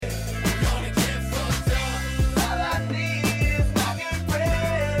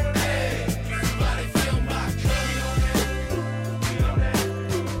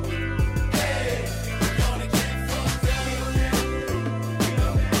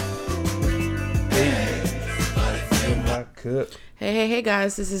Good. Hey,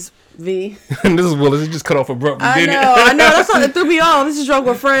 guys. This is V. And this is Willis. It just cut off abruptly. I know. That's what it threw me off. This is Drunk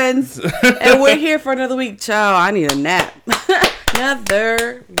with Friends. And we're here for another week. Child, I need a nap.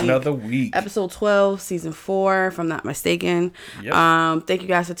 Another week. Episode 12, season 4, if I'm not mistaken. Yep. Thank you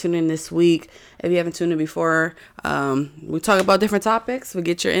guys for tuning in this week. If you haven't tuned in before, we talk about different topics. We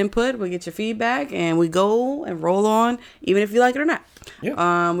get your input, we get your feedback, and we go and roll on, even if you like it or not.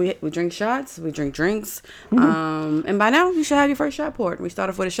 Yep. We drink shots, we drink drinks. Mm-hmm. And by now, you should have your first shot poured. We start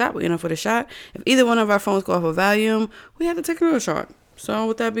off with a shot, we end off with a shot. If either one of our phones go off of volume, we have to take another shot. So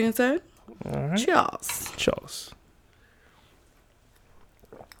with that being said, all right. Cheers.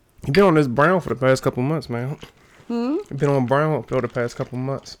 You've been on this brown for the past couple months, man. You've been on brown for the past couple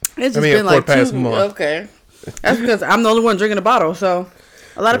months. It's just been like 2 months. Okay. That's because I'm the only one drinking the bottle. So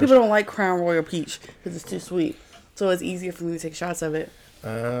a lot of people don't like Crown Royal Peach because it's too sweet. So it's easier for me to take shots of it.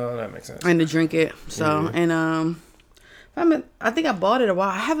 That makes sense. And to drink it. So, yeah. And I think I bought it a while.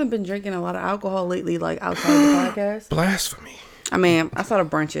 I haven't been drinking a lot of alcohol lately, like outside of the podcast. Blasphemy. I mean, I sort of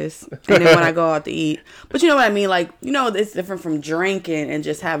brunches, and then when I go out to eat. But you know what I mean? Like, it's different from drinking and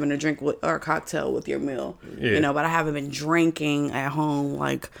just having a drink or a cocktail with your meal. Yeah. But I haven't been drinking at home,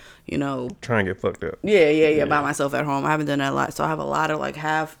 like, trying to get fucked up. Yeah, by myself at home. I haven't done that a lot. So I have a lot of, like,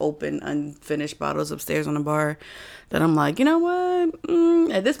 half-open, unfinished bottles upstairs on the bar that I'm like, you know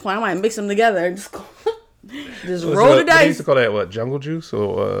what? At this point, I might mix them together and just roll the dice. They used to call that, what, jungle juice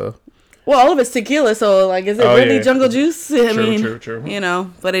or... Well, all of it's tequila, so, like, is it really jungle juice?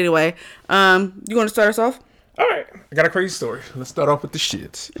 True. But anyway, you want to start us off? All right. I got a crazy story. Let's start off with the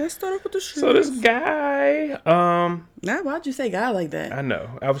shits. So this guy, Now, why'd you say guy like that? I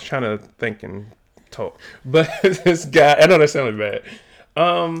know. I was trying to think and talk. But this guy, I know that sounded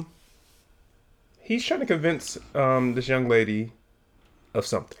bad. He's trying to convince this young lady of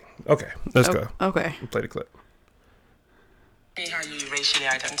something. Okay, let's go. Okay. We'll play the clip. How you racially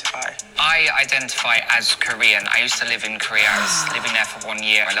identify? I identify as Korean. I used to live in Korea. I was living there for 1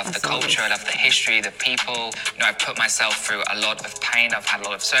 year. I love the culture. I love the history, the people. I put myself through a lot of pain. I've had a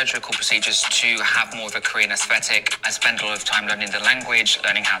lot of surgical procedures to have more of a Korean aesthetic. I spent a lot of time learning the language,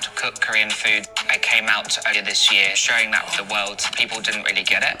 learning how to cook Korean food. I came out earlier this year showing that with the world. People didn't really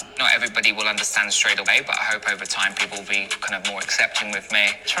get it. Not everybody will understand straight away, but I hope over time people will be kind of more accepting with me.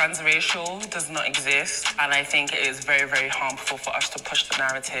 Transracial does not exist, and I think it is very, very harmful for us to push the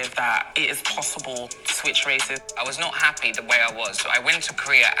narrative that it is possible to switch races. I was not happy the way I was. So I went to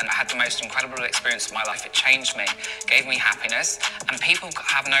Korea and I had the most incredible experience of my life. It changed me, gave me happiness, and people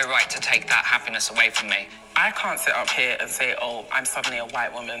have no right to take that happiness away from me. I can't sit up here and say, oh, I'm suddenly a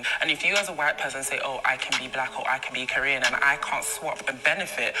white woman. And if you as a white person say, oh, I can be black or I can be Korean, and I can't swap and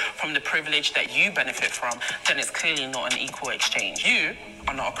benefit from the privilege that you benefit from, then it's clearly not an equal exchange. You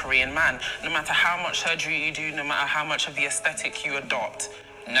are not a Korean man. No matter how much surgery you do, no matter how much of the aesthetic you adopt.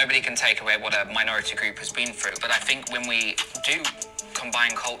 Nobody can take away what a minority group has been through. But I think when we do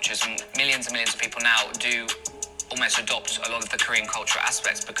combine cultures, and millions of people now do almost adopt a lot of the Korean cultural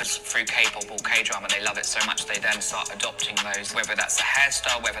aspects, because through K-pop or K-drama they love it so much they then start adopting those, whether that's the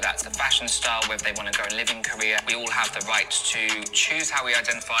hairstyle, whether that's the fashion style, whether they want to go and live in Korea. We all have the right to choose how we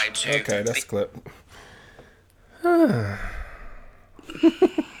identify. Okay, that's the clip.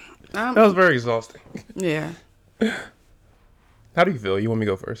 That was very exhausting. Yeah. How do you feel? You want me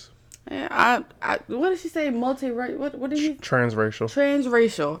to go first? Yeah, what did she say? Multi-racial? What did you?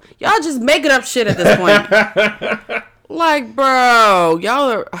 Transracial. Y'all just making up shit at this point. Like, bro,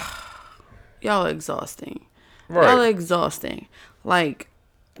 y'all are exhausting. Right. Y'all are exhausting. Like,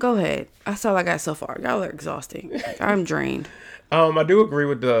 go ahead. That's all I got so far. Y'all are exhausting. I'm drained. I do agree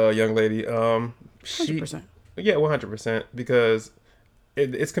with the young lady. 100%. Yeah, 100%, because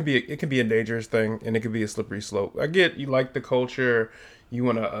it can be a dangerous thing, and it can be a slippery slope. I get you like the culture. You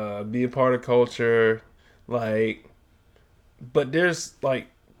want to be a part of culture, like, but there's, like,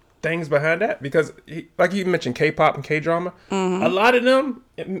 things behind that. Because, like you mentioned, K-pop and K-drama, a lot of them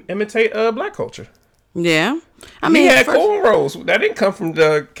imitate black culture. Yeah. I mean, he had cornrows. That didn't come from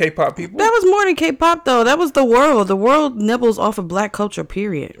the K-pop people. That was more than K-pop, though. That was the world. The world nibbles off of black culture,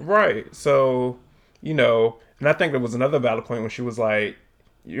 period. Right. So, and I think there was another valid point when she was like,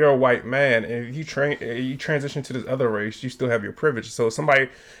 you're a white man, and if you transition to this other race, you still have your privilege. So if somebody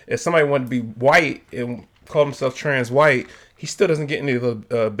wanted to be white and call himself trans white, he still doesn't get any of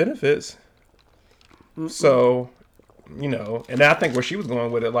the benefits. Mm-mm. So, and I think where she was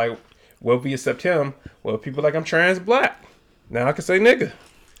going with it, like, well, if we accept him, well, people like I'm trans black. Now I can say nigga.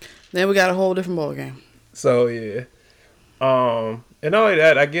 Then we got a whole different ballgame. So yeah, and not only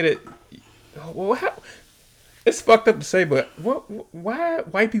that, I get it. Well, It's fucked up to say, but why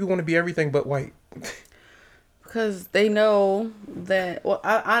white people want to be everything but white? Because they know that, well,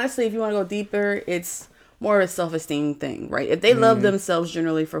 honestly, if you want to go deeper, it's more of a self-esteem thing, right? If they love themselves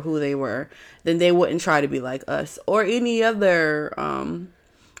generally for who they were, then they wouldn't try to be like us or any other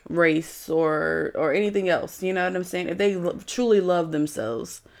race or anything else. You know what I'm saying? If they truly love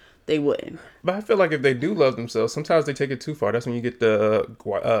themselves, they wouldn't. But I feel like if they do love themselves, sometimes they take it too far. That's when you get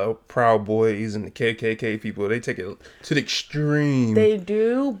the Proud Boys and the KKK people. They take it to the extreme. They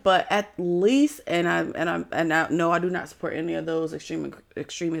do, but at least, and I no, I do not support any of those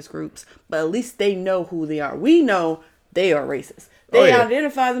extremist groups. But at least they know who they are. We know they are racist. They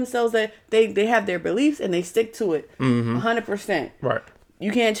identify themselves that they have their beliefs and they stick to it 100%. Right.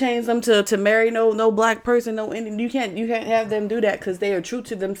 You can't change them to marry no black person, no Indian. You can't have them do that because they are true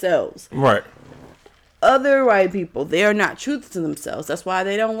to themselves. Right. Other white people, they are not true to themselves. That's why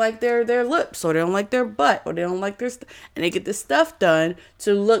they don't like their lips, or they don't like their butt, or they don't like their and they get this stuff done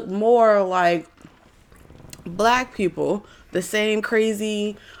to look more like black people. The same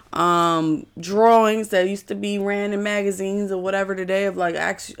crazy drawings that used to be ran in magazines or whatever today of like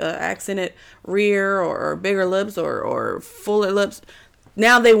accented rear or bigger lips or fuller lips.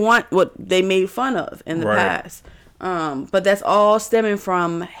 Now they want what they made fun of in the past. But that's all stemming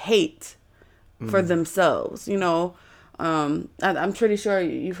from hate for themselves. You know, I'm pretty sure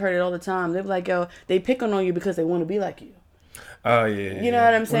you've heard it all the time. They're like, yo, they picking on you because they want to be like you. Oh, yeah. You know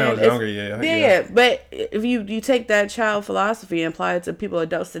what I'm saying? When I was younger, yeah. But if you take that child philosophy and apply it to people,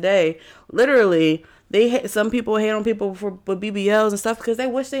 adults today, literally, some people hate on people with BBLs and stuff because they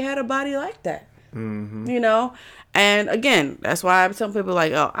wish they had a body like that. Mm-hmm. You know? And again, that's why I'm telling people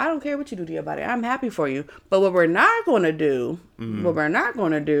like, oh, I don't care what you do to your body. I'm happy for you. But what we're not going to do,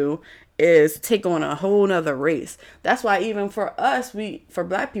 is take on a whole nother race. That's why even for us, for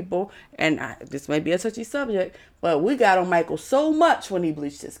black people, and this may be a touchy subject, but we got on Michael so much when he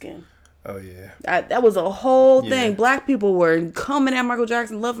bleached his skin. Oh, yeah. That was a whole thing. Black people were coming at Michael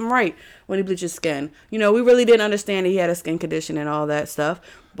Jackson left and right when he bleached his skin. You know, we really didn't understand that he had a skin condition and all that stuff.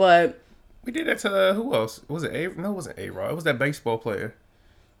 But we did that to who else? Was it A? No, it wasn't A-Rod. It was that baseball player.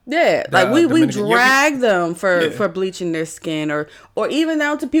 Yeah, like we drag them for bleaching their skin, or even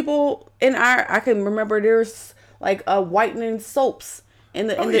down to people in I can remember there's like whitening soaps in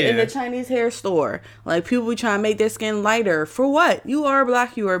the Chinese hair store. Like people be trying to make their skin lighter. For what? You are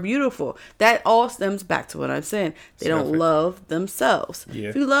black, you are beautiful. That all stems back to what I'm saying. They don't love themselves. Yeah.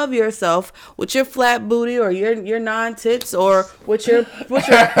 If you love yourself with your flat booty or your non-tits or with your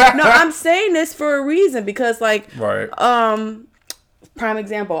no, I'm saying this for a reason because like prime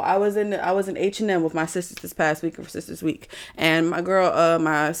example, I was in H&M with my sisters this past week for Sisters Week, and my girl,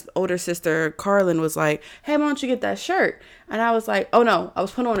 my older sister Carlin was like, "Hey, why don't you get that shirt?" And I was like, "Oh no, I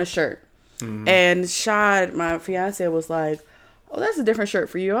was putting on a shirt." And Shad, my fiance, was like, "Oh, that's a different shirt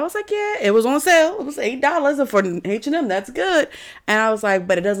for you." I was like, "Yeah, it was on sale. It was $8 for H&M. That's good." And I was like,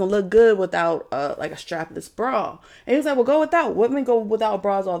 "But it doesn't look good without like a strapless bra." And he was like, "Well, go without. Women go without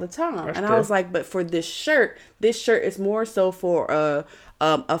bras all the time." That's true. I was like, "But for this shirt is more so for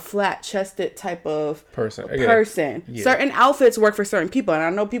a flat chested type of person. Yeah. Certain outfits work for certain people, and I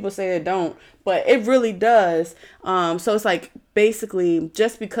know people say it don't, but it really does. So it's like basically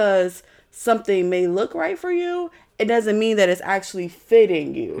just because something may look right for you, it doesn't mean that it's actually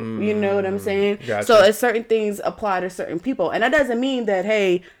fitting you. You know what I'm saying? Gotcha. So certain things apply to certain people. And that doesn't mean that,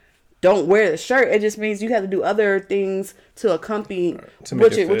 hey, don't wear the shirt. It just means you have to do other things to accompany to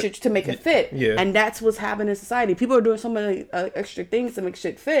make it fit. Yeah. And that's what's happening in society. People are doing so many extra things to make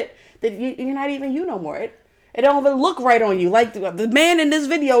shit fit that you're not even you no more. It don't even look right on you. Like the man in this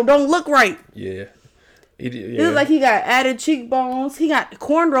video don't look right. Yeah. It looks like he got added cheekbones. He got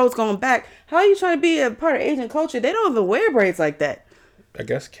cornrows going back. How are you trying to be a part of Asian culture? They don't even wear braids like that. I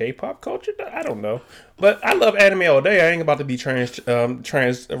guess K-pop culture? I don't know. But I love anime all day. I ain't about to be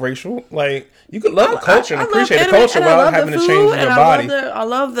transracial. Like, you could love the culture and appreciate the culture without having to change your body. I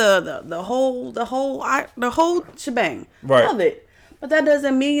love the whole shebang. Right. Love it. But that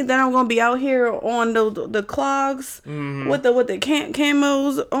doesn't mean that I'm gonna be out here on the clogs with the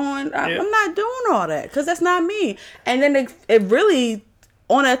camos on. I'm not doing all that because that's not me. And then it really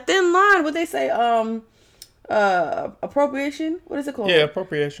on a thin line. What they say, appropriation. What is it called? Yeah,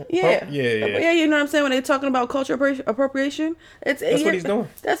 appropriation. Yeah. Yeah. You know what I'm saying when they're talking about culture appropriation. That's what he's doing.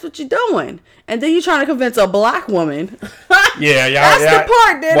 That's what you're doing. And then you're trying to convince a black woman. Yeah. That's the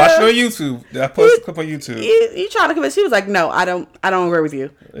part that watch it on YouTube. I posted a clip on YouTube. You trying to convince? She was like, "No, I don't agree with you."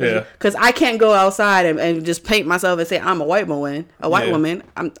 Yeah. Because I can't go outside and just paint myself and say I'm a white woman.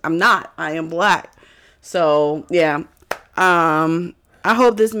 I'm not. I am black. So yeah. I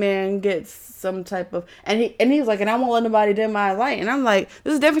hope this man gets some type of, and he's like, and I won't let nobody dim my light. And I'm like,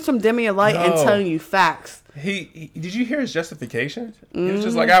 this is different from dimming your light and telling you facts. He did you hear his justification? It was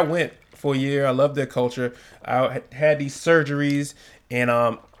just like, I went for a year. I love their culture. I had these surgeries, and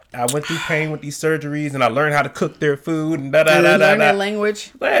I went through pain with these surgeries, and I learned how to cook their food and learn their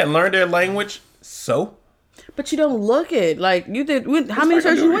language. Yeah, learn their language. So, but you don't look it like you did. How many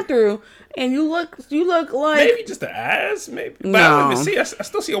surgeries you went through, and you look like maybe just the ass, maybe. But no. I don't even see. I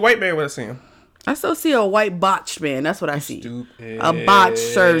still see a white man when I see him. I still see a white botched man. That's what I see. Stupid. A botched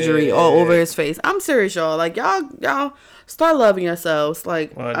surgery all over his face. I'm serious, y'all. Like y'all start loving yourselves.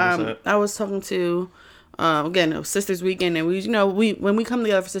 Like 100%. I was talking to again, it was Sisters Weekend, and we when we come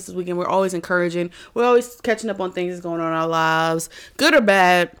together for Sisters Weekend, we're always encouraging. We're always catching up on things that's going on in our lives, good or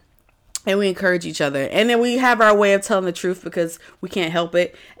bad. And we encourage each other. And then we have our way of telling the truth because we can't help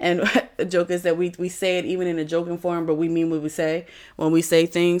it. And the joke is that we say it even in a joking form, but we mean what we say when we say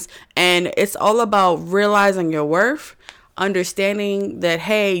things. And it's all about realizing your worth, understanding that,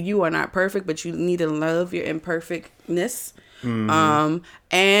 hey, you are not perfect, but you need to love your imperfectness. Mm-hmm.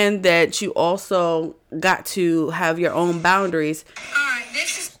 And that you also got to have your own boundaries. All right,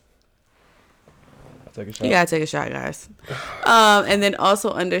 this is... Take a shot. You gotta take a shot, guys. And then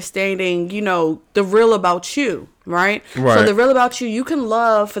also understanding, the real about you, right? So the real about you, you can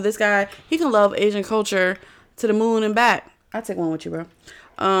love, for this guy, he can love Asian culture to the moon and back. I'll take one with you, bro.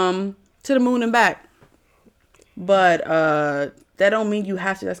 To the moon and back. But that don't mean you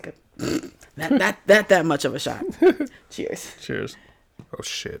have to. That's good. that much of a shot. Cheers. Cheers. Oh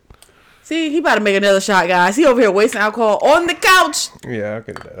shit. See, he about to make another shot, guys. He over here wasting alcohol on the couch. Yeah, I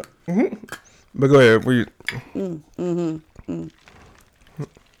get that. Mm-hmm. But go ahead.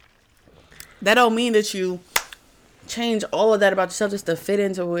 That don't mean that you change all of that about yourself just to fit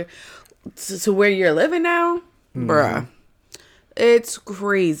into where you're living now, bruh. It's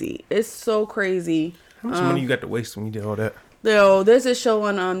crazy. It's so crazy. How much money you got to waste when you did all that? There's this show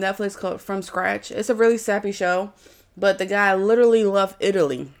on Netflix called From Scratch. It's a really sappy show, but the guy literally left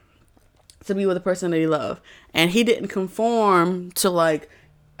Italy to be with the person that he loved, and he didn't conform to like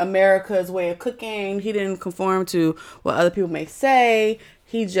America's way of cooking. He didn't conform to what other people may say.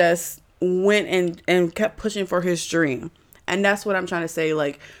 He just went and kept pushing for his dream. And that's what I'm trying to say.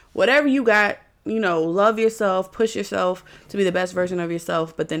 Like, whatever you got, love yourself, push yourself to be the best version of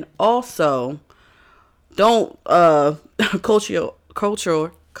yourself. But then also don't culture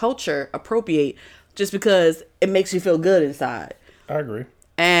appropriate just because it makes you feel good inside. I agree.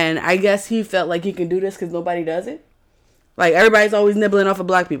 And I guess he felt like he can do this because nobody does it. Like, everybody's always nibbling off of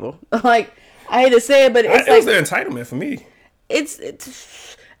black people. Like, I hate to say it, but it's it was their entitlement for me.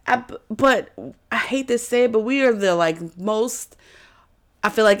 But I hate to say it, but we are the, like, most, I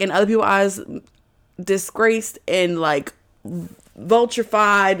feel like in other people's eyes, disgraced and, like,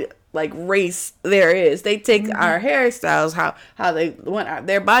 vulturified, like, race there is. They take our hairstyles, how they want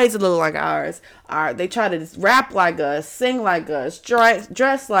their bodies to look like ours. They try to rap like us, sing like us,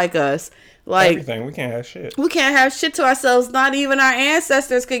 dress like us. Like, everything. We can't have shit. We can't have shit to ourselves. Not even our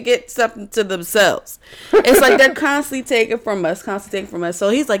ancestors could get something to themselves. It's like they're constantly taking from us. So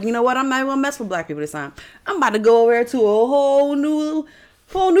he's like, you know what? I'm not even gonna mess with black people this time. I'm about to go over to a whole new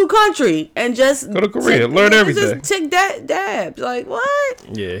country and just go to Korea, learn everything. Just take dabs. Like,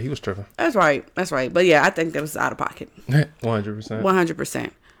 what? Yeah, he was tripping. That's right. But yeah, I think that was out of pocket. 100%.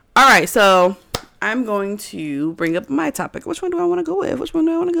 100%. All right, so I'm going to bring up my topic. Which one do I want to go with? Which one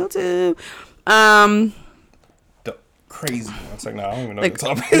do I want to go to? The crazy one. It's like, no, I don't even know the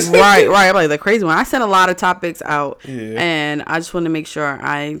topics. Right. I'm like, the crazy one. I sent a lot of topics out, yeah, and I just want to make sure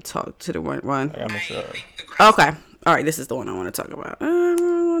I talk to the right one. I gotta make sure. Okay. All right, this is the one I want to talk about.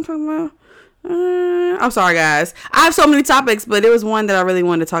 I'm sorry, guys. I have so many topics, but there was one that I really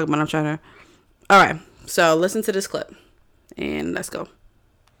wanted to talk about. I'm trying to. All right, so listen to this clip, and let's go.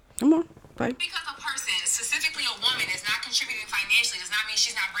 Come on, play. Because a person, specifically a woman, is not contributing financially does not mean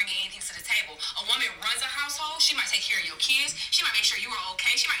she's not bringing anything to the table. A woman runs a household. She might take care of your kids. She might make sure you are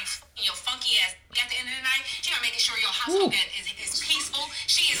okay. She might be f***ing your funky ass at the end of the night. She might making sure your household is peaceful.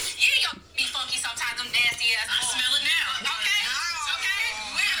 She is, your be funky sometimes, them nasty ass. I smell it now. Okay?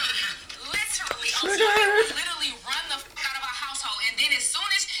 Literally run the fuck out of our household. And then as soon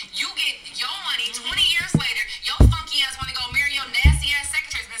as you get your money, 20 years later, your funky ass want to go marry your nasty ass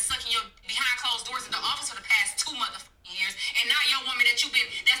secretary's been sucking your behind closed doors in the office for the past 2 motherfucking years. And now your woman that's been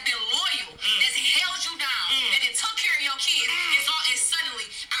loyal, that's held you down, and then took care of your kids, is suddenly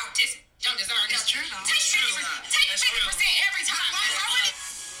out. This don't deserve this. Take 50% every time.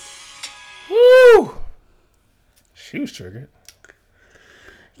 Woo! She was triggered.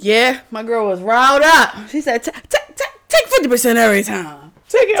 Yeah, my girl was riled up. She said, take 50%. 50% every time.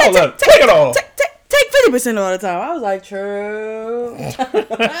 Take it all up. Take it all. Take 50% all the time. I was like, true.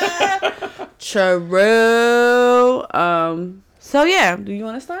 True. So yeah, do you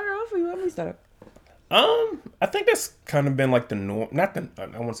want to start off or you want me to start off? I think that's kind of been like the norm. Not the,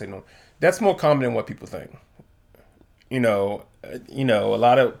 I won't say norm. That's more common than what people think. A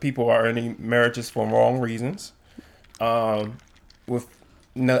lot of people are in marriages for wrong reasons, with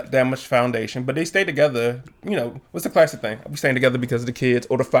not that much foundation, but they stay together. What's the classic thing? We staying together because of the kids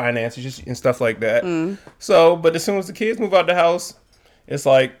or the finances and stuff like that. So, but as soon as the kids move out the house, it's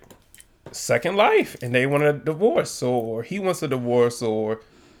like second life, and they want a divorce, or he wants a divorce, or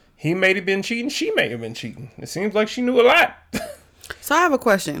he may have been cheating, she may have been cheating. It seems like she knew a lot. So I have a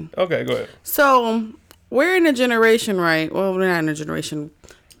question. Okay, go ahead. So we're in a generation, right? Well, we're not in a generation.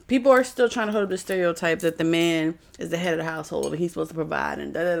 People are still trying to hold up the stereotype that the man is the head of the household and he's supposed to provide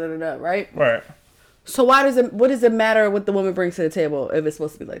and da-da-da-da-da, right? Right. So what does it matter what the woman brings to the table if it's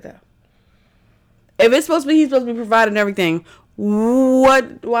supposed to be like that? If it's supposed to be, he's supposed to be providing everything, why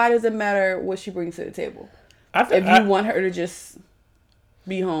does it matter what she brings to the table? If you want her to just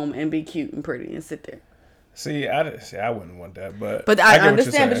be home and be cute and pretty and sit there. See, I wouldn't want that, but I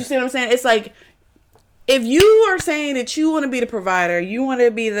understand, but you see what I'm saying? It's like, if you are saying that you want to be the provider, you want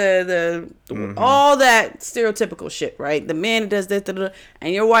to be the all that stereotypical shit, right? The man does this,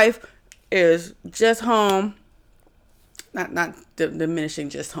 and your wife is just home, not diminishing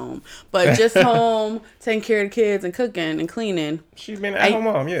just home, but just home, taking care of the kids and cooking and cleaning. She's been at home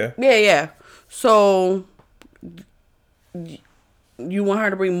mom, yeah. Yeah. So you want her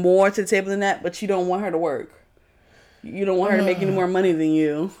to bring more to the table than that, but you don't want her to work. You don't want her to make any more money than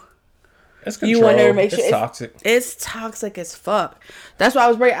you. It's control. You want her to make sure it's toxic. It's toxic as fuck. That's why I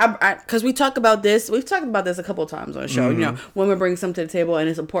was because we talked about this. We've talked about this a couple of times on the show. Women bring something to the table, and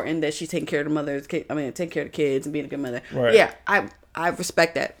it's important that she's taking care of the mother's kid. Take care of the kids and being a good mother. Right. Yeah, I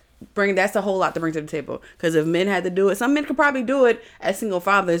respect that. That's a whole lot to bring to the table. Because if men had to do it, some men could probably do it as single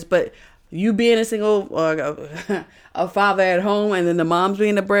fathers, but you being a single a father at home, and then the mom's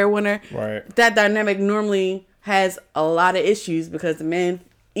being the breadwinner, right? That dynamic normally has a lot of issues because the man's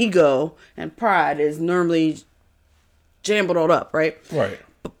ego and pride is normally jumbled all up, right? Right.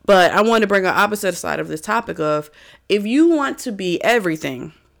 But I want to bring an opposite side of this topic of, if you want to be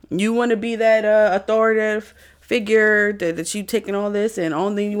everything, you want to be that authoritative figure that you taking all this, and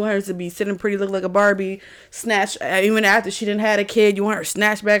only you want her to be sitting pretty, look like a Barbie, snatch even after she didn't had a kid, you want her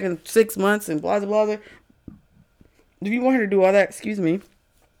snatched back in 6 months and blah blah blah. If you want her to do all that,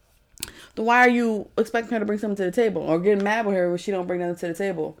 then why are you expecting her to bring something to the table, or getting mad with her when she don't bring nothing to the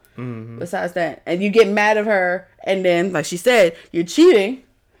table? Besides that, and you get mad at her, and then, like she said, you're cheating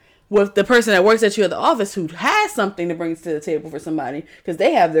with the person that works at you at the office who has something to bring to the table for somebody because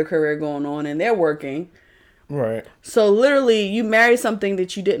they have their career going on and they're working. Right. So literally, you marry something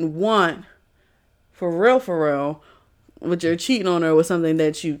that you didn't want, for real, but you're cheating on her with something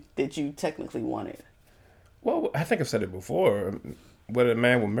that you technically wanted. Well, I think I've said it before. Whether a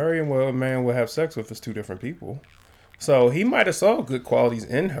man will marry and whether a man will have sex with is two different people. So he might have saw good qualities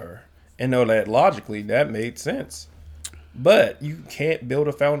in her and know that logically that made sense. But you can't build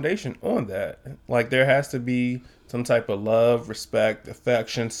a foundation on that. Like, there has to be some type of love, respect,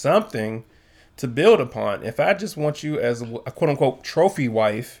 affection, something to build upon. If I just want you as a quote unquote trophy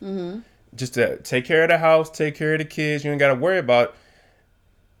wife, just to take care of the house, take care of the kids, you ain't got to worry about.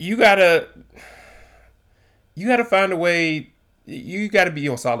 You gotta find a way. You got to be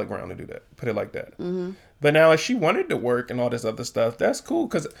on solid ground to do that. Put it like that. But now, if she wanted to work and all this other stuff, that's cool.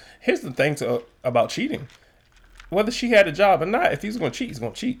 Because here's the thing about cheating: whether she had a job or not, if he's going to cheat, he's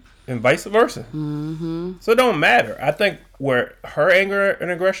going to cheat, and vice versa. So it don't matter. I think where her anger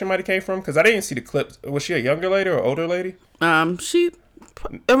and aggression might have came from, because I didn't see the clips. Was she a younger lady or older lady? She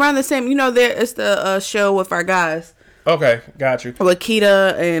around the same. There it's the show with our guys. Okay, got you. With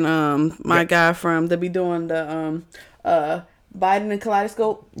Keita and my guy from they be doing the Biden and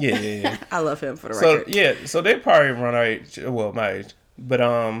Kaleidoscope. Yeah. I love him for the record. So they probably run our age, well, my age, but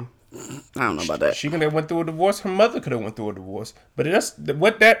I don't know about that. She could have went through a divorce. Her mother could have went through a divorce. But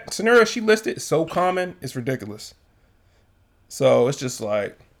what that scenario she listed is so common, it's ridiculous. So it's just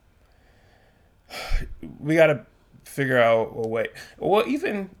like, we got to figure out a way. Well,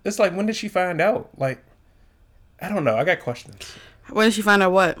 even it's like, when did she find out? Like, I don't know. I got questions. When did she find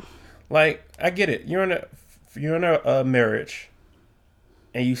out what? Like, I get it. You're in a marriage,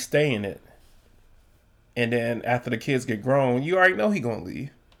 and you stay in it, and then after the kids get grown, you already know he gonna leave.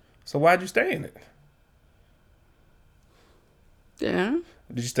 So why'd you stay in it? Yeah.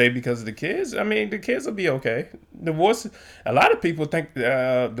 Did you stay because of the kids? I mean, the kids will be okay. Divorce. A lot of people think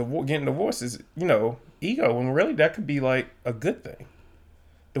getting divorced is, ego, when really that could be like a good thing.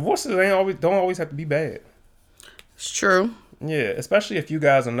 Divorces don't always have to be bad. It's true. Yeah, especially if you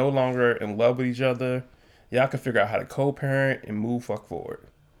guys are no longer in love with each other. Y'all can figure out how to co-parent and move fuck forward.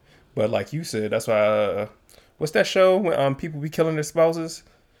 But like you said, that's why. What's that show when people be killing their spouses?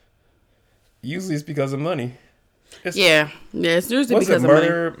 Usually it's because of money. It's usually because of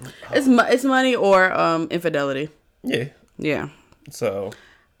murder? Money. It's money or infidelity. Yeah. Yeah. So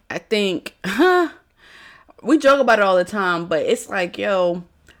I think we joke about it all the time, but it's like, yo,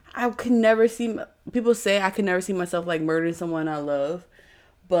 I could never see. People say I could never see myself like murdering someone I love,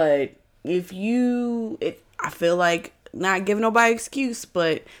 but if I feel like not giving nobody excuse,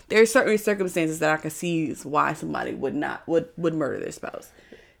 but there are certain circumstances that I can see why somebody would murder their spouse.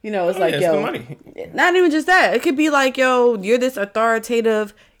 You know, it's like, yo, money. Not even just that. It could be like, yo, you're this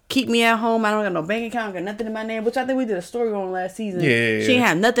authoritative, keep me at home. I don't got no bank account, got nothing in my name, which I think we did a story on last season. Yeah. She ain't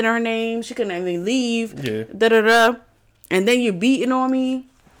had nothing in her name. She couldn't even leave. Yeah. Da-da-da. And then you're beating on me.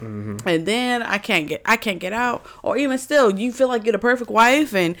 Mm-hmm. And then I can't get out. Or even still, you feel like you're the perfect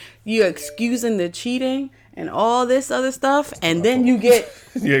wife and you're excusing the cheating and all this other stuff. And then you get...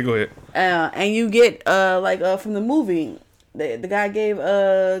 yeah, go ahead. And you get, from the movie... The guy gave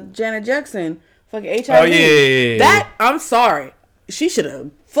Janet Jackson fucking HIV. Oh, yeah. That, I'm sorry. She should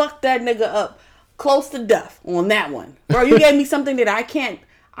have fucked that nigga up close to death on that one. Bro, you gave me something that I can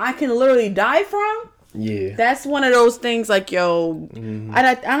literally die from? Yeah. That's one of those things like, yo,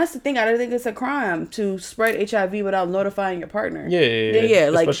 I honestly think, I don't think it's a crime to spread HIV without notifying your partner. Yeah.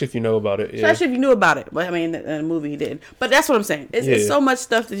 Like, especially if you know about it. Yeah. Especially if you knew about it. But I mean, in the movie he did. But that's what I'm saying. It's so much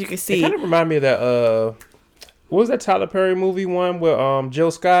stuff that you can see. It kind of remind me of that, what was that Tyler Perry movie one where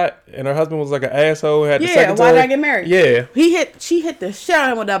Jill Scott and her husband was like an asshole? Had the second Why Did I Get Married? Yeah. She hit the shit out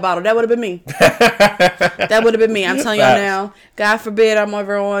of him with that bottle. That would have been me. That would have been me. I'm telling y'all now. God forbid I'm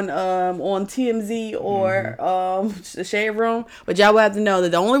ever on TMZ or the Shade Room. But y'all will have to know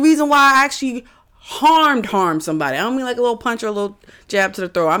that the only reason why I actually harmed somebody, I don't mean like a little punch or a little jab to the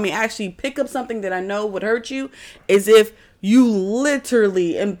throat. I mean actually pick up something that I know would hurt you, is if you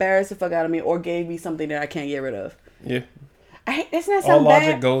literally embarrassed the fuck out of me or gave me something that I can't get rid of. Yeah. It's not all logic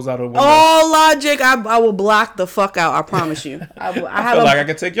bad. Goes out of the window. All logic, I will block the fuck out. I promise you. I feel like I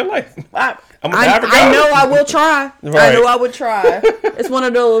can take your life. I know I will try. Right. I know I would try. It's one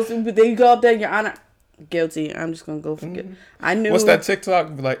of those. Then you go up there and you're honor. Guilty. I'm just gonna go forget. I knew. What's that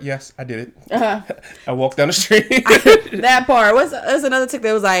TikTok? Be like, yes, I did it. I walked down the street. That part. What's another TikTok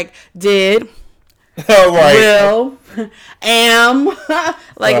that was like, did. Oh, right. Will. Am.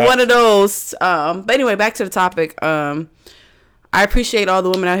 Like one of those. But anyway, back to the topic. I appreciate all the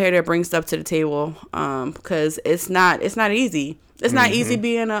women out here that bring stuff to the table. Because it's not easy. It's not easy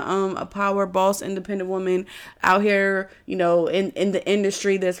being a power boss, independent woman out here, you know, in the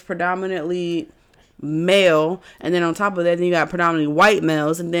industry that's predominantly male, and then on top of that, then you got predominantly white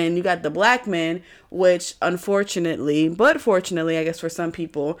males, and then you got the black men, which unfortunately, but fortunately, I guess for some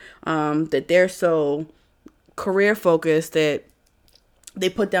people, that they're so career focused that they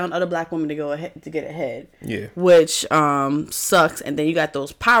put down other black women to go ahead to get ahead. Yeah, which sucks. And then you got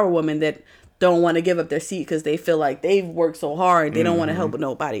those power women that don't want to give up their seat because they feel like they've worked so hard. They don't want to help with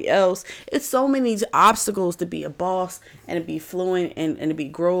nobody else. It's so many obstacles to be a boss and to be fluent and to be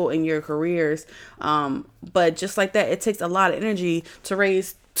grow in your careers. But just like that, it takes a lot of energy to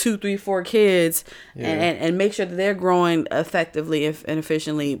raise 2, 3, 4 kids and make sure that they're growing effectively and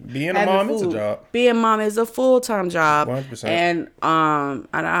efficiently. Being a mom is a job. Being a mom is a full-time job. 100%. And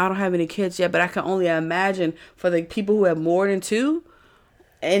I don't have any kids yet, but I can only imagine for the people who have more than 2.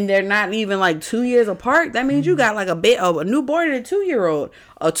 And they're not even like 2 years apart. That means you got like a newborn and a 2-year-old,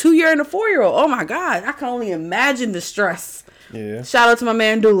 a 2-year and a 4-year-old. Oh my God. I can only imagine the stress. Yeah. Shout out to my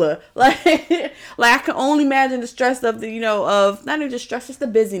man Dula. Like I can only imagine the stress of the, of not even just stress, just the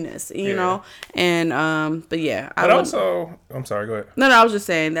busyness, you know? And, but yeah. I'm sorry, go ahead. No, I was just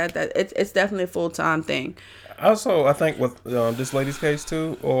saying that it's definitely a full-time thing. Also, I think with this lady's case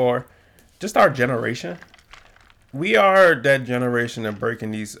too, or just our generation, we are that generation of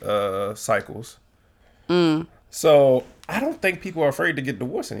breaking these cycles. So I don't think people are afraid to get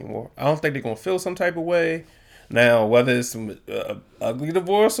divorced anymore. I don't think they're going to feel some type of way. Now, whether it's ugly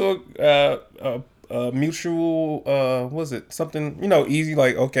divorce or mutual, something, easy,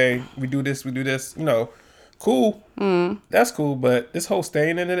 like, okay, we do this, cool. That's cool. But this whole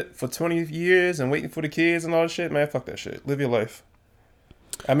staying in it for 20 years and waiting for the kids and all that shit, man, fuck that shit. Live your life.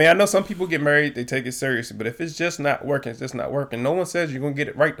 I mean, I know some people get married, they take it seriously, but if it's just not working, it's just not working. No one says you're going to get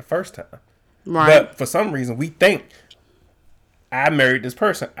it right the first time. Right. But for some reason, we think, I married this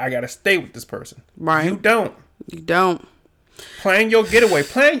person, I got to stay with this person. Right. You don't. You don't. Plan your getaway.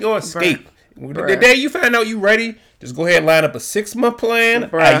 Plan your escape. Right. The day you find out you ready, just go ahead and line up a 6-month plan,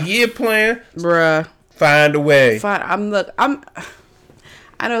 a year plan. Bruh. Find a way. I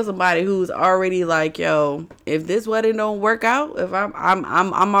know somebody who's already like, yo, if this wedding don't work out, if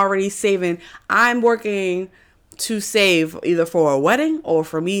I'm already saving. I'm working to save either for a wedding or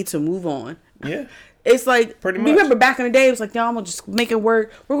for me to move on. Yeah. It's like, pretty much. Remember back in the day, it was like, yo, I'm gonna just make it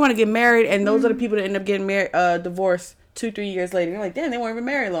work. We're gonna get married, and those are the people that end up getting married, divorced 2-3 years later. You're like, damn, they weren't even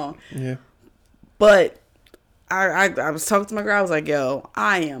married long. Yeah. But I was talking to my girl. I was like, yo,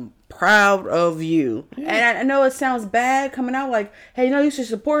 I am proud of you. Yeah. And I know it sounds bad coming out like, hey, no, you should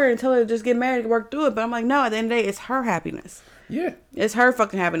support her and tell her to just get married and work through it. But I'm like, no, at the end of the day, it's her happiness. Yeah. It's her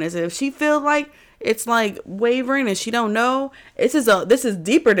fucking happiness. And if she feels like it's like wavering and she don't know, this is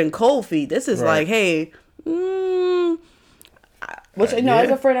deeper than cold feet. This is like, hey, which as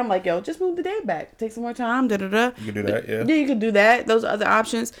a friend, I'm like, yo, just move the date back, take some more time, You can do that, yeah. Yeah, you can do that. Those are other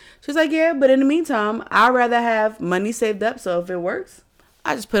options. She's like, yeah, but in the meantime, I'd rather have money saved up. So if it works,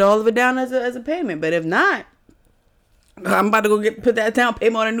 I just put all of it down as a payment. But if not, I'm about to go put that down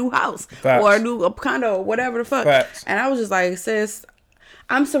payment on a new house. Facts. Or a condo or whatever the fuck. Facts. And I was just like, sis,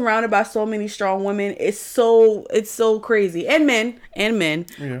 I'm surrounded by so many strong women. It's so crazy. And men.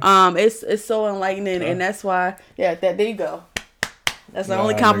 Yeah. It's so enlightening. And that's why, there you go. That's the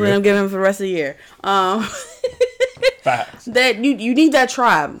only compliment I'm giving for the rest of the year. Facts. That you need that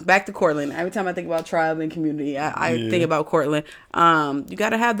tribe. Back to Cortland. Every time I think about tribe and community, I think about Cortland. You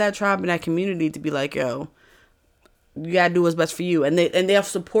gotta have that tribe and that community to be like, yo, you gotta do what's best for you, and they'll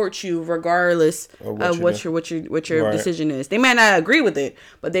support you regardless of what your decision is. They might not agree with it,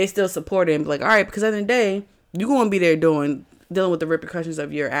 but they still support it and be like, all right, because at the end of the day, you're gonna be there dealing with the repercussions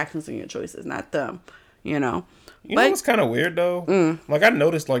of your actions and your choices, not them. You know what's kind of weird though? Like I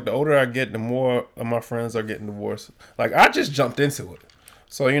noticed, like the older I get, the more of my friends are getting divorced. Like I just jumped into it,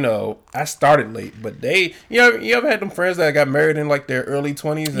 so I started late. But they, you ever had them friends that got married in like their early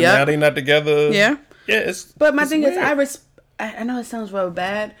 20s and now they not together? Yeah. Yeah. But my thing is, I know it sounds real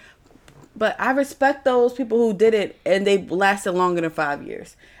bad, but I respect those people who did it and they lasted longer than 5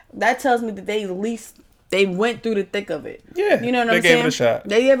 years. That tells me that they went through the thick of it. Yeah. You know what I'm saying? They gave it a shot.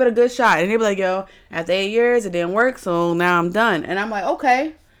 They gave it a good shot. And they be like, yo, after 8 years, it didn't work, so now I'm done. And I'm like,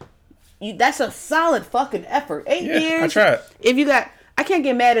 okay. That's a solid fucking effort. 8 years. I tried. I can't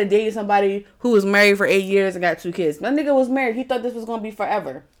get mad at dating somebody who was married for 8 years and got 2 kids. My nigga was married. He thought this was going to be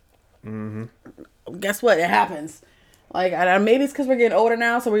forever. Mm-hmm. Guess what? It happens. Like, maybe it's because we're getting older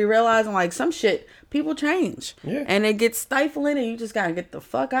now, so we realizing, like, some shit, people change. Yeah. And it gets stifling, and you just got to get the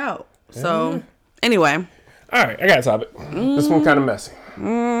fuck out. So... Anyway. All right, I got a topic. This one kind of messy.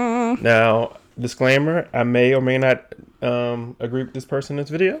 Now, disclaimer, I may or may not agree with this person in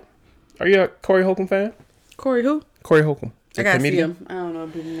this video. Are you a Corey Holcomb fan? Corey who? Corey Holcomb. I gotta see him. I don't know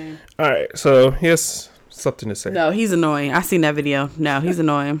his name. All right, so here's something to say. No, he's annoying. I seen that video. No, he's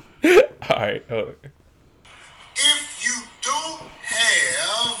annoying. All right. If you don't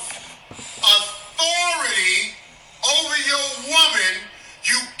have authority over your woman,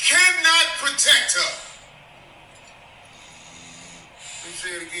 you cannot protect her. Let me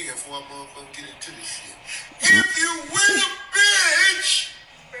say it again before I motherfucker get into this shit. If you with a bitch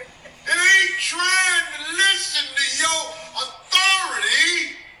that ain't trying to listen to your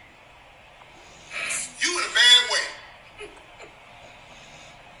authority, you in a bad way.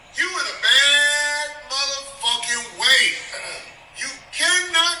 You in a bad motherfucking way. You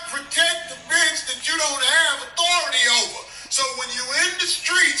cannot protect the bitch that you don't have authority over. So when you in the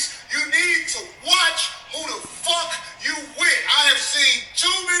streets, you need to watch who the fuck you with. I have seen too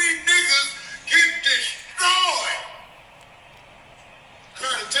many niggas get destroyed.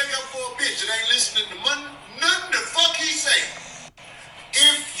 Trying to take up for a bitch that ain't listening to nothing the fuck he say.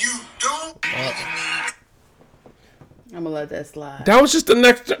 If you don't... I'm gonna let that slide. That was just the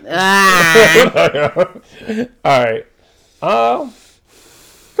next... All right.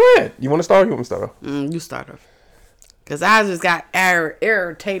 Go ahead. You want to start or you want me to start off? You start off. Because I just got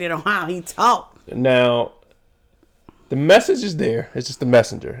irritated on how he talked. Now, the message is there. It's just the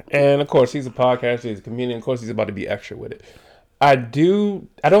messenger. And, of course, he's a podcaster. He's a comedian. Of course, he's about to be extra with it. I don't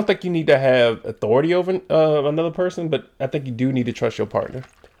think you need to have authority over another person, but I think you do need to trust your partner.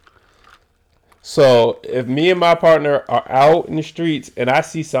 So, if me and my partner are out in the streets and I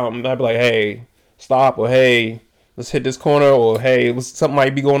see something, I'd be like, hey, stop, or hey, let's hit this corner, or hey, something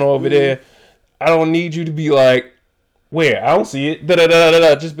might be going on over there. I don't need you to be like, where? I don't see it.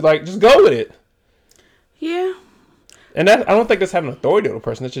 Just be like, just go with it. Yeah. And I don't think that's having authority over the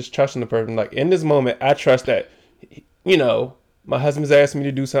person. It's just trusting the person. Like, in this moment, I trust that, my husband's asking me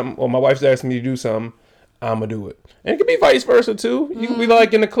to do something, or my wife's asking me to do something, I'm going to do it. And it could be vice versa, too. You can be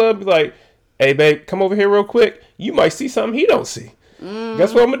like in the club, be like, hey, babe, come over here real quick. You might see something he don't see.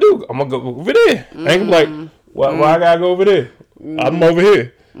 Guess what I'm going to do? I'm going to go over there. I ain't gonna be like, why I got to go over there? I'm over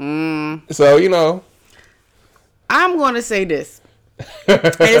here. So, you know. I'm going to say this. And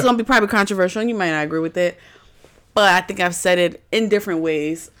it's going to be probably controversial, and you might not agree with it. But I think I've said it in different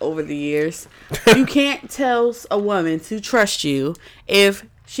ways over the years. You can't tell a woman to trust you if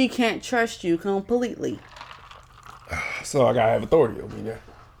she can't trust you completely. So I got to have authority over you.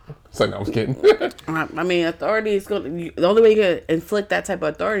 So no, I was kidding. I mean, authority is going. The only way you can inflict that type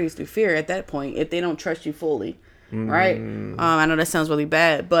of authority is through fear. At that point, if they don't trust you fully, right? I know that sounds really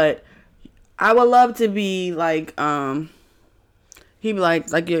bad, but I would love to be like, he'd be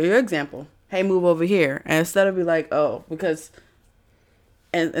like your example. Hey, move over here, and instead of be like, oh, because,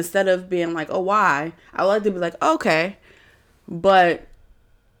 and instead of being like, oh, why? I would like to be like, okay, but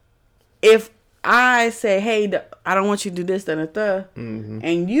if I say, hey, I don't want you to do this,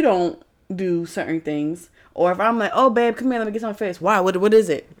 and you don't do certain things, or if I'm like, oh, babe, come here, let me get some face. Why? What is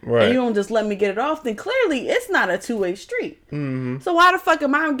it? Right. And you don't just let me get it off, then clearly it's not a two-way street. So why the fuck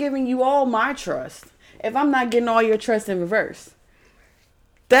am I giving you all my trust if I'm not getting all your trust in reverse?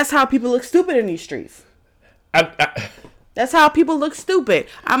 That's how people look stupid in these streets. That's how people look stupid.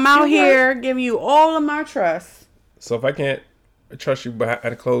 I'm out here giving you all of my trust. So if I can't trust you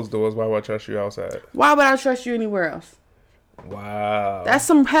behind closed doors, why would I trust you outside? Why would I trust you anywhere else? Wow. That's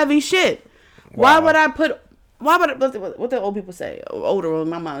some heavy shit. Why would I what the old people say? Older when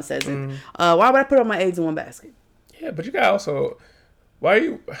my mom says it. Why would I put all my eggs in one basket? Yeah, but you got also, why are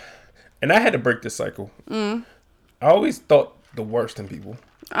you, and I had to break this cycle. I always thought the worst in people.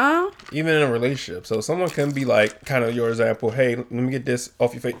 Even in a relationship. So someone can be like, kind of your example, hey, let me get this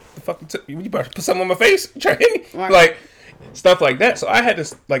off your face. The fuck you about to put something on my face? You trying to hit me? Right. Like, stuff like that. So I had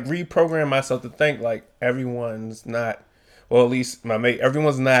to like reprogram myself to think like everyone's not, well, at least my mate,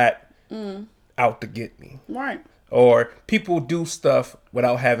 everyone's not out to get me. Right. Or people do stuff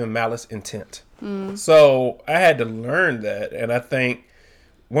without having malice intent. So I had to learn that. And I think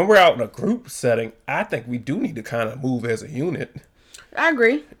when we're out in a group setting, I think we do need to kind of move as a unit. I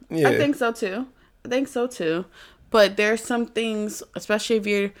agree. Yeah. I think so too. But there's some things, especially if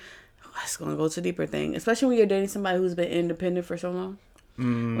you're, it's going to go to a deeper thing, especially when you're dating somebody who's been independent for so long.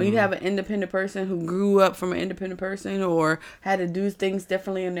 When you have an independent person who grew up from an independent person or had to do things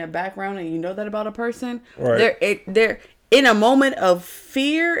differently in their background, and you know that about a person, right. they're in a moment of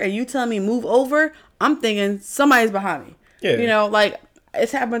fear, and you tell me move over, I'm thinking somebody's behind me. Yeah. You know, like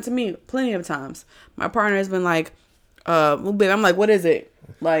it's happened to me plenty of times. My partner has been like, well, babe, I'm like, what is it?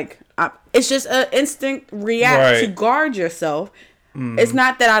 Like, it's just an instinct react to guard yourself. It's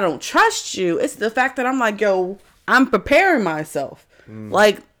not that I don't trust you. It's the fact that I'm like, yo, I'm preparing myself.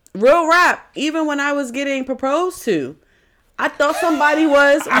 Like, real rap, even when I was getting proposed to, I thought somebody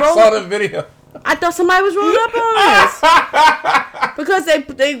was I saw the video. I thought somebody was rolling up on us because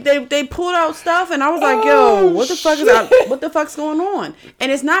they pulled out stuff, and I was like, "Yo, what the fuck's going on?"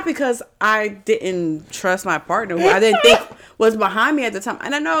 And it's not because I didn't trust my partner, who I didn't think was behind me at the time.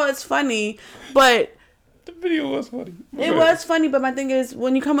 And I know it's funny, but the video was funny. It was funny, but my thing is,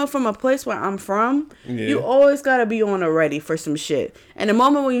 when you come up from a place where I'm from, you always gotta be on the ready for some shit. And the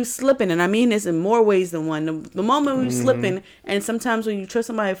moment when you slipping, and I mean this in more ways than one, the moment when you slipping, and sometimes when you trust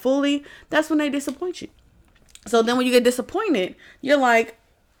somebody fully, that's when they disappoint you. So then when you get disappointed, you're like,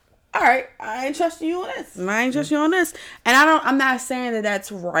 all right, I ain't trusting you on this, and I ain't trusting you on this. And I'm not saying that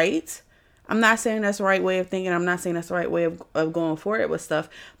that's right. I'm not saying that's the right way of thinking. I'm not saying that's the right way of going forward with stuff.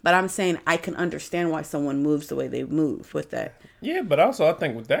 But I'm saying I can understand why someone moves the way they move with that. Yeah, but also I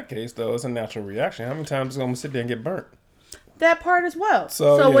think with that case, though, it's a natural reaction. How many times is going to sit there and get burnt? That part as well.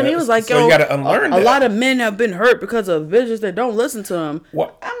 So when he was like, yo, you got to unlearn that. A lot of men have been hurt because of bitches that don't listen to him.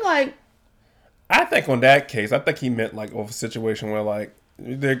 What? I'm like, I think on that case, I think he meant like of a situation where like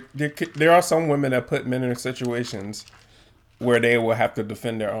there are some women that put men in situations where they will have to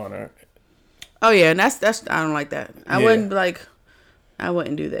defend their honor. Oh yeah, and that's I don't like that. I wouldn't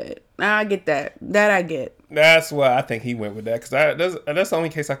do that. I get that. That I get. That's why I think he went with that, because that's the only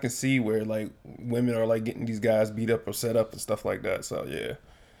case I can see where like women are like getting these guys beat up or set up and stuff like that. So yeah,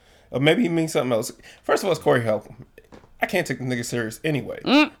 or maybe he means something else. First of all, it's Corey Holcomb. I can't take the nigga serious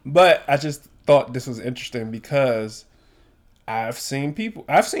anyway. But I just thought this was interesting because I've seen,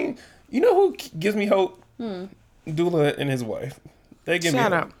 you know who gives me hope? Dula and his wife. They give me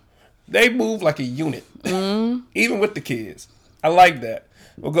hope. They move like a unit, even with the kids. I like that.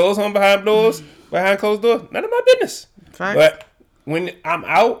 What goes on behind doors, behind closed doors, none of my business. Right. But when I'm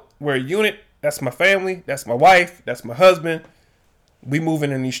out, we're a unit. That's my family. That's my wife. That's my husband. We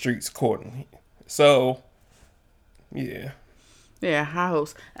moving in these streets accordingly. So, yeah. Yeah, high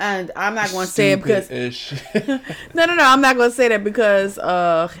hopes. And I'm not going to say it because... No. No. I'm not going to say that because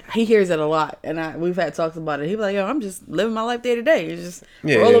he hears it a lot. And we've had talks about it. He's like, yo, I'm just living my life day to day. It's just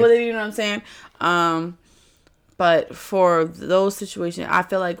rolling with it, you know what I'm saying? But for those situations, I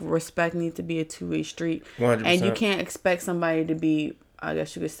feel like respect needs to be a two-way street. 100%. And you can't expect somebody to be, I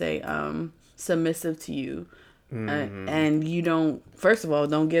guess you could say, submissive to you. And you don't, first of all,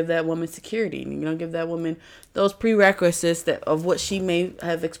 don't give that woman security. You don't give that woman those prerequisites of what she may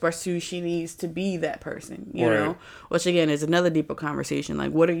have expressed to you she needs to be that person, you know? Which, again, is another deeper conversation.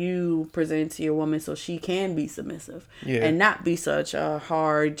 Like, what are you presenting to your woman so she can be submissive? And not be such a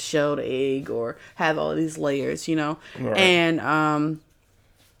hard-shelled egg or have all these layers, you know? And,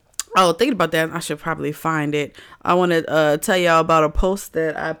 thinking about that, I should probably find it. I want to tell y'all about a post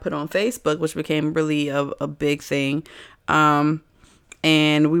that I put on Facebook, which became really a big thing.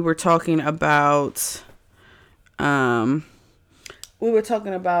 And we were talking about, how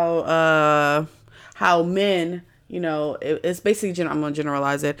men, you know, it's basically, I'm going to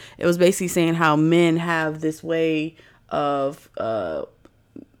generalize it. It was basically saying how men have this way of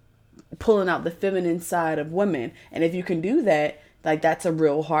pulling out the feminine side of women. And if you can do that, like, that's a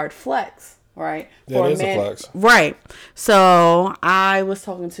real hard flex, right? That is a flex. Right. So I was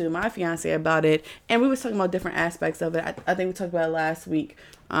talking to my fiance about it, and we was talking about different aspects of it. I think we talked about it last week.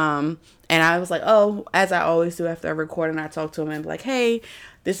 And I was like, oh, as I always do after I record, and I talk to him and be like, hey,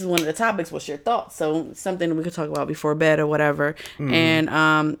 this is one of the topics. What's your thoughts? So something we could talk about before bed or whatever. And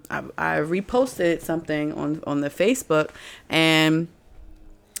I reposted something on the Facebook, and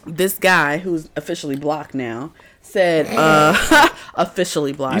this guy who's officially blocked now said,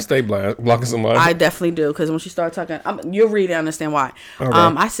 officially blocked. You stay blocking somebody. I definitely do, because once you start talking, you'll read and understand why. Okay.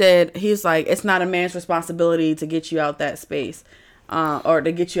 I said, he's like, it's not a man's responsibility to get you out that space, or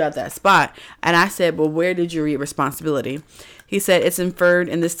to get you out that spot. And I said, well, where did you read responsibility? He said, it's inferred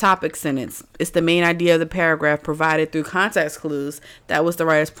in this topic sentence. It's the main idea of the paragraph provided through context clues. That was the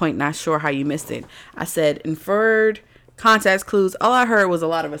writer's point. Not sure how you missed it. I said, inferred context clues. All I heard was a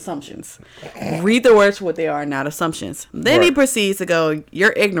lot of assumptions. Read the words for what they are, not assumptions. Then he proceeds to go,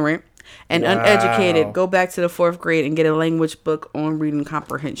 you're ignorant and uneducated. Go back to the 4th grade and get a language book on reading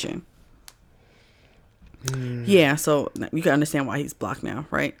comprehension. Yeah, so you can understand why he's blocked now,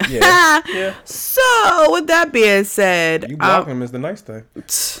 right? Yeah. So with that being said, you block him is the nice thing.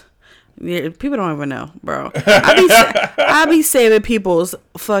 Yeah, people don't even know, bro. I be saving people's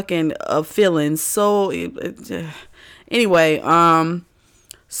fucking feelings. So anyway,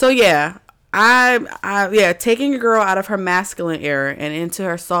 so yeah, taking a girl out of her masculine era and into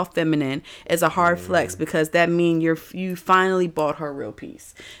her soft feminine is a hard flex, because that means you finally bought her real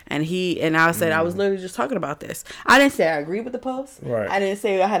piece. And I said, I was literally just talking about this. I didn't say I agree with the post. Right. I didn't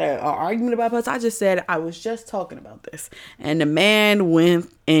say I had an argument about the post. I just said I was just talking about this. And the man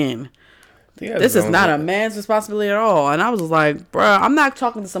went in. This is not a man's responsibility at all. And I was like, bro, I'm not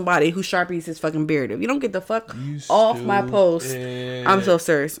talking to somebody who sharpies his fucking beard. If you don't get the fuck off my post, I'm so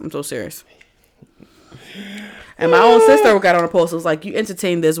serious. And my own sister got on a post. It was like, you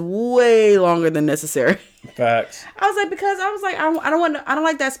entertained this way longer than necessary. Facts. I was like, because I was like, I don't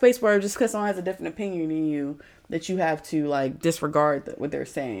like that space where just because someone has a different opinion than you, that you have to like disregard what they're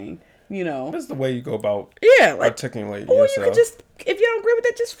saying. You know, that's the way you go about articulating or yourself. You could just, if you don't agree with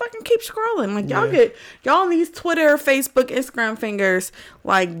it, just fucking keep scrolling. Like y'all these Twitter, Facebook, Instagram fingers,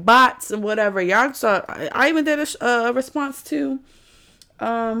 like bots or whatever. Y'all saw. I even did a response to,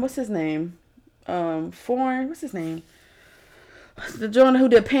 what's his name? What's his name? The Jonah who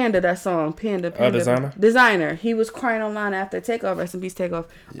did Panda, that song, Panda. Designer. He was crying online after Takeoff, rest in peace, Takeoff,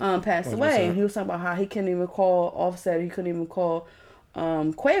 passed away, and he was talking about how he couldn't even call Offset. He couldn't even call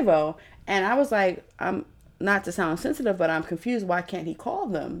Quavo. And I was like, I'm not to sound sensitive, but I'm confused. Why can't he call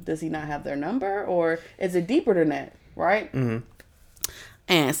them? Does he not have their number, or is it deeper than that? Right. And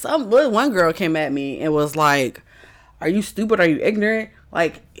one girl came at me and was like, are you stupid? Are you ignorant?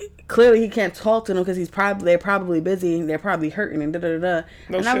 Like, clearly he can't talk to them because they're probably busy and they're probably hurting and da-da-da-da.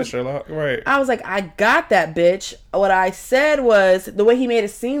 No and shit, Sherlock. Right. I was like, I got that, bitch. What I said was, the way he made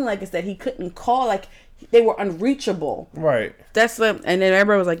it seem like is that he couldn't call, like, they were unreachable. Right. That's what, and then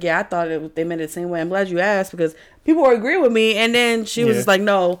everybody was like, yeah, I thought they meant it the same way. I'm glad you asked, because people were agreeing with me. And then she was just like,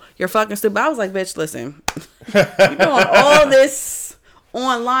 no, you're fucking stupid. I was like, bitch, listen, you're doing all this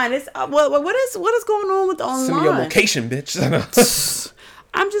online. It's what is going on with the online? Send me your location, bitch.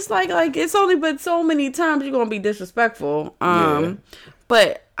 I'm just like it's only been so many times you're gonna be disrespectful.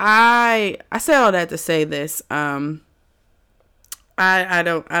 But I say all that to say this. I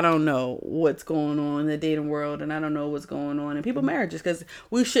don't know what's going on in the dating world, and I don't know what's going on in people's marriages, because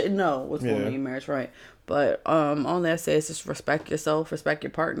we shouldn't know what's going on in your marriage, right? But all that says is just respect yourself, respect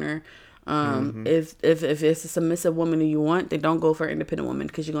your partner. If it's a submissive woman that you want, then don't go for an independent woman,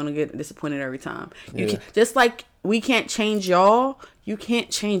 because you're gonna get disappointed every time. You can't, just like we can't change y'all, you can't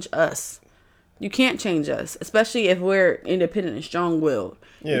change us. You can't change us, especially if we're independent and strong-willed.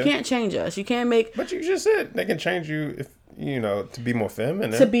 You can't change us. You can't make. But you just said they can change you if to be more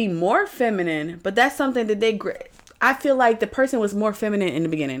feminine. To be more feminine, but that's something that I feel like the person was more feminine in the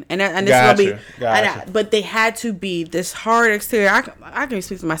beginning, and this will be. But they had to be this hard exterior. I can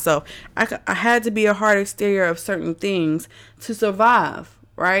speak for myself. I had to be a hard exterior of certain things to survive.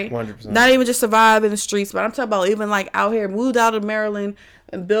 Right? 100%. Not even just survive in the streets, but I'm talking about even like out here, moved out of Maryland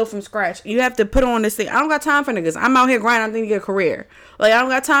and build from scratch. You have to put on this thing. I don't got time for niggas. I'm out here grinding. I'm thinking to get a career. Like, I don't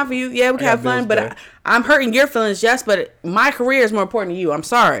got time for you. Yeah, we can have fun, but I'm hurting your feelings. Yes, but my career is more important to you. I'm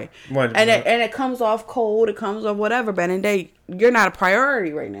sorry. 100%. And it comes off cold. It comes off whatever. But in the day, you're not a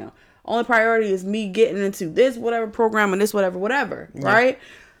priority right now. Only priority is me getting into this whatever program and this whatever. Right?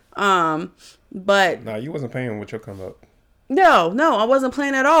 But nah, you wasn't paying with your come up. No, I wasn't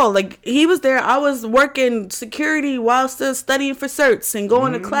playing at all. Like, he was there. I was working security while still studying for certs and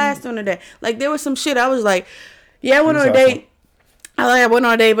going to class during the day. Like, there was some shit. I was like, yeah, I went on a date. I went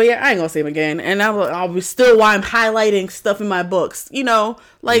on a date, but yeah, I ain't gonna see him again. And I'll be still while I'm highlighting stuff in my books,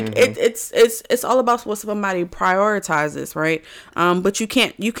 like it's all about what somebody prioritizes, right? But you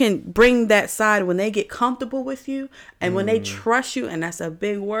can bring that side when they get comfortable with you and when they trust you, and that's a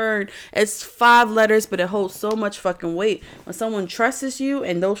big word. It's 5 letters, but it holds so much fucking weight. When someone trusts you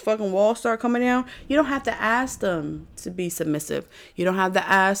and those fucking walls start coming down, you don't have to ask them to be submissive. You don't have to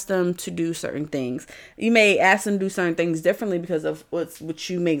ask them to do certain things. You may ask them to do certain things differently because of what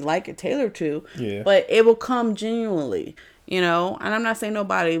you may like it tailored to, but it will come genuinely, and I'm not saying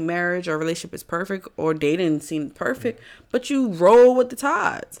nobody marriage or relationship is perfect or dating seems perfect, but you roll with the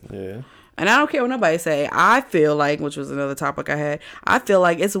tides. And I don't care what nobody say. I feel like, which was another topic I feel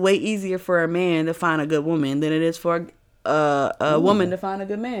like it's way easier for a man to find a good woman than it is for a woman to find a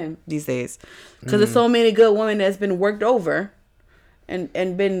good man these days, because there's so many good women that's been worked over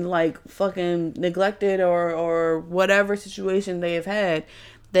and been like fucking neglected or whatever situation they have had,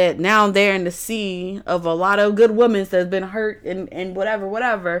 that now they're in the sea of a lot of good women that's been hurt and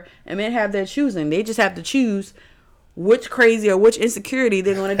whatever, and men have their choosing. They just have to choose which crazy or which insecurity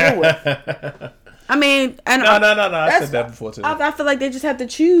they're going to deal with. I mean, and no. I said that before too. I feel like they just have to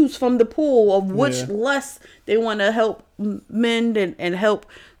choose from the pool of which lust they want to help mend and help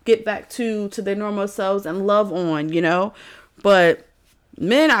get back to their normal selves and love on, But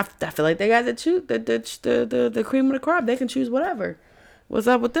men, I feel like they got to choose the cream of the crop. They can choose whatever. What's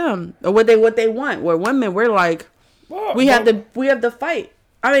up with them, or what they want? Where women, we're like, we have to fight.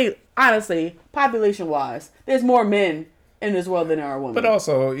 I mean, honestly, population wise, there's more men in this world than there are women. But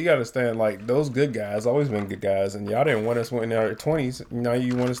also, you gotta understand, like, those good guys always been good guys, and y'all didn't want us when in our 20s. Now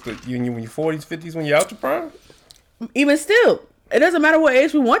you want us to when your 40s, 50s, when you're out your prime. Even still, it doesn't matter what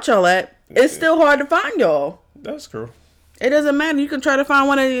age we want y'all at. It's still hard to find y'all. That's true. It doesn't matter. You can try to find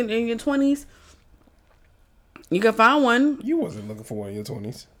one in your 20s. You can find one. You wasn't looking for one in your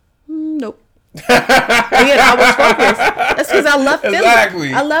 20s. Nope. I was focused. That's because I left Philly.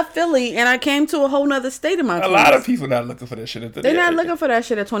 Exactly. I left Philly and I came to a whole nother state in my 20s. A lot of people not looking for that shit. They're not looking for that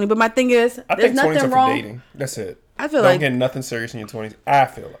shit at 20. But my thing is, I there's think 20s nothing are wrong. for dating. That's it. I feel Don't like get nothing serious in your 20s. I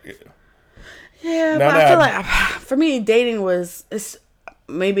feel like it. Yeah, but I feel like for me, dating it's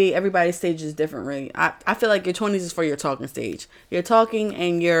maybe everybody's stage is different, really. I feel like your 20s is for your talking stage. Your talking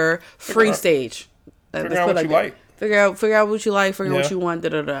and your free stage. Figure out what you like. Figure out what you like, figure out what you want,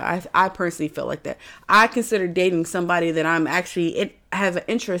 I personally feel like that. I consider dating somebody that I'm actually have an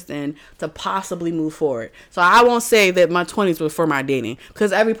interest in to possibly move forward. So I won't say that my 20s was for my dating,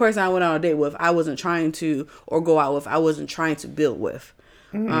 because every person I went on a date with, I wasn't trying to, or go out with, I wasn't trying to build with.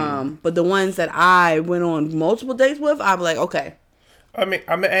 But the ones that I went on multiple dates with, I'd be like, okay. I mean,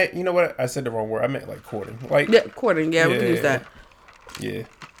 you know what? I said the wrong word. I meant like courting. Like, yeah, courting. Yeah, we can use that. Yeah.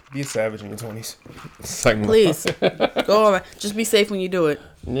 Be a savage in your 20s. Please. Go over. Just be safe when you do it.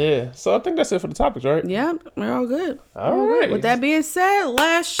 Yeah. So I think that's it for the topics, right? Yeah, we're all good. All right. With that being said,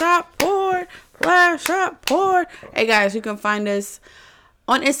 last shot poured. Hey guys, you can find us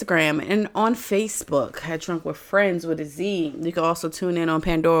on Instagram and on Facebook at Drunk with Friends with a Z. You can also tune in on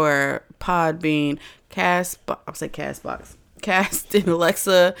Pandora, Podbean, Castbox, Podcast and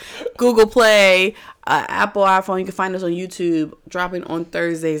Alexa, Google Play, Apple iPhone. You can find us on YouTube, dropping on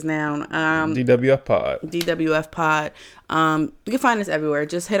Thursdays now. DWF Pod. DWF Pod. You can find us everywhere.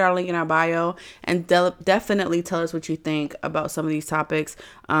 Just hit our link in our bio and definitely tell us what you think about some of these topics.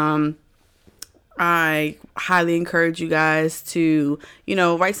 I highly encourage you guys to,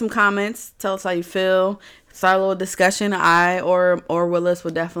 write some comments. Tell us how you feel. Start a little discussion. I or Willis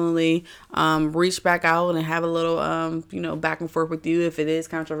will definitely reach back out and have a little, back and forth with you if it is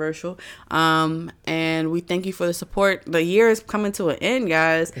controversial. And we thank you for the support. The year is coming to an end,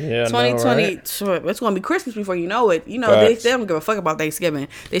 guys. Yeah, 2020, it's it's going to be Christmas before you know it. They don't give a fuck about Thanksgiving.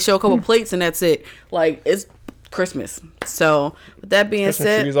 They show a couple plates and that's it. Like, it's Christmas. So with that being Christmas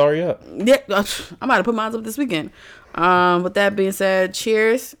said, tree's already up. Yeah, I'm about to put mine up this weekend. With that being said,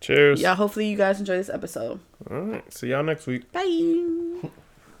 cheers. Cheers. Yeah, hopefully you guys enjoy this episode. All right. See y'all next week. Bye.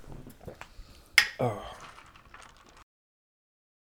 Oh.